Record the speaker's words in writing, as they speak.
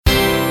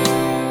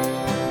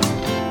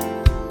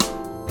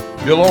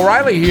Bill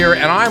O'Reilly here,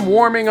 and I'm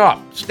warming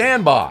up.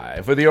 Stand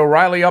by for the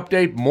O'Reilly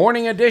Update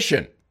Morning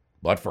Edition.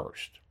 But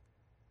first,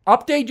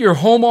 update your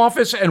home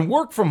office and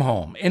work from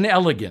home in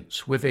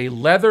elegance with a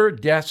leather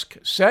desk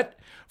set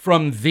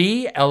from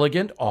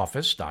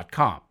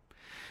theelegantoffice.com.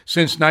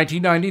 Since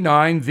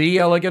 1999, The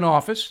Elegant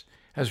Office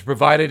has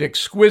provided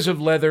exquisite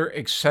leather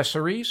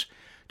accessories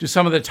to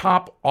some of the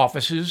top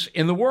offices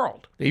in the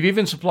world. They've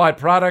even supplied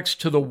products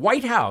to the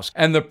White House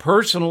and the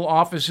personal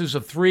offices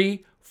of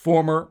 3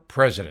 former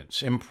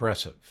presidents.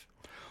 Impressive.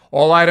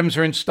 All items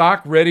are in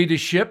stock, ready to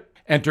ship.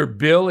 Enter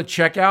Bill at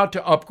checkout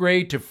to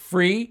upgrade to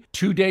free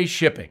 2-day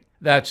shipping.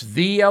 That's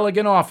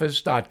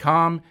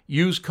theelegantoffice.com.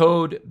 Use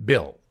code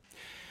BILL.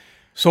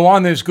 So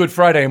on this Good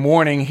Friday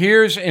morning,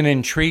 here's an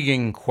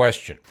intriguing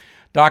question.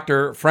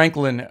 Dr.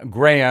 Franklin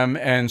Graham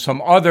and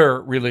some other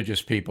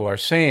religious people are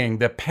saying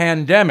the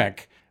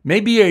pandemic may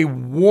be a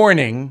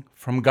warning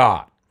from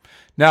God.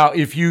 Now,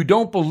 if you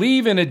don't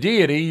believe in a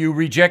deity, you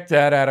reject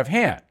that out of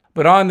hand.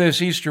 But on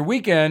this Easter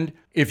weekend,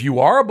 if you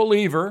are a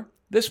believer,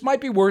 this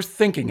might be worth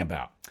thinking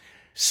about.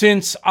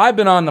 Since I've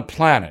been on the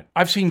planet,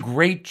 I've seen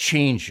great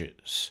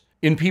changes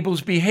in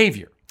people's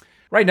behavior.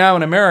 Right now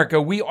in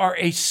America, we are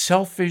a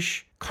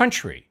selfish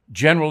country,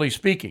 generally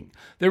speaking.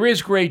 There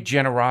is great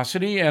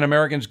generosity, and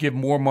Americans give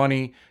more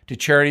money to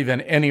charity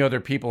than any other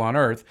people on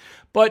earth.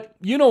 But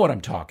you know what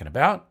I'm talking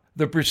about.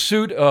 The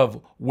pursuit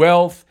of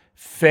wealth,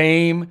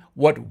 fame,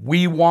 what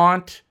we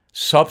want,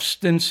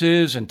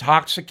 substances,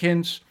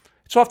 intoxicants,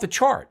 it's off the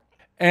chart.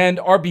 And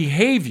our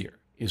behavior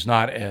is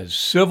not as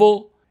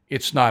civil,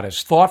 it's not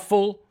as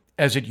thoughtful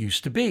as it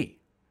used to be.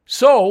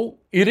 So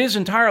it is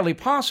entirely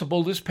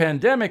possible this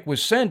pandemic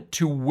was sent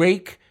to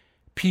wake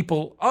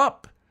people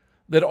up,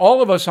 that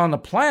all of us on the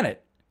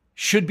planet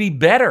should be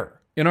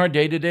better in our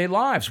day-to-day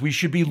lives. We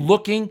should be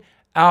looking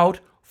out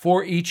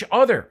for each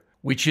other,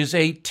 which is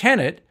a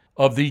tenet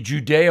of the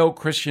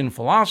Judeo-Christian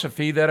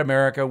philosophy that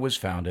America was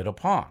founded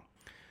upon.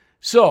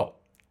 So,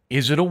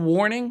 is it a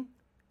warning?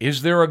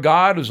 Is there a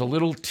God who's a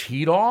little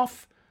teed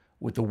off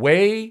with the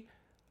way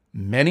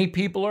many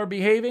people are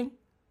behaving?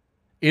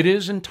 It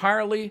is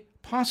entirely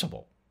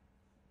possible.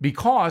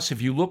 Because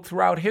if you look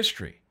throughout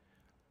history,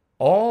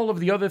 all of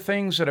the other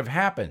things that have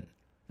happened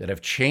that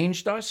have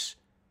changed us,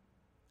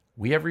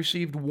 we have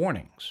received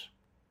warnings.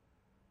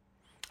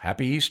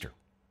 Happy Easter.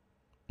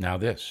 Now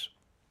this.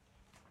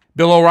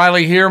 Bill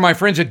O'Reilly here. My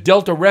friends at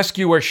Delta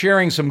Rescue are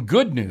sharing some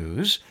good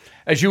news.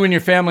 As you and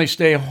your family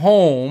stay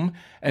home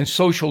and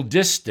social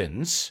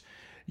distance,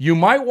 you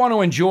might want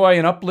to enjoy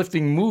an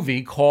uplifting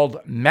movie called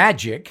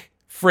Magic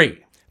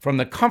free from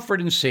the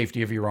comfort and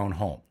safety of your own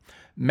home.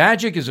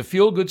 Magic is a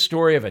feel-good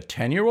story of a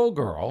 10-year-old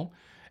girl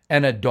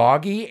and a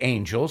doggy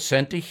angel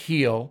sent to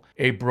heal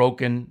a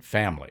broken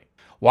family.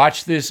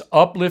 Watch this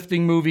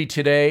uplifting movie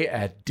today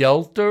at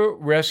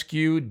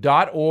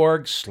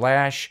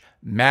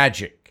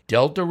deltarescue.org/magic.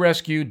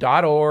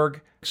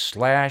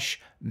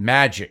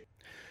 deltarescue.org/magic.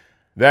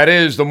 That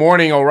is the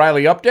Morning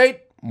O'Reilly Update.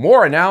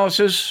 More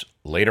analysis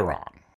later on.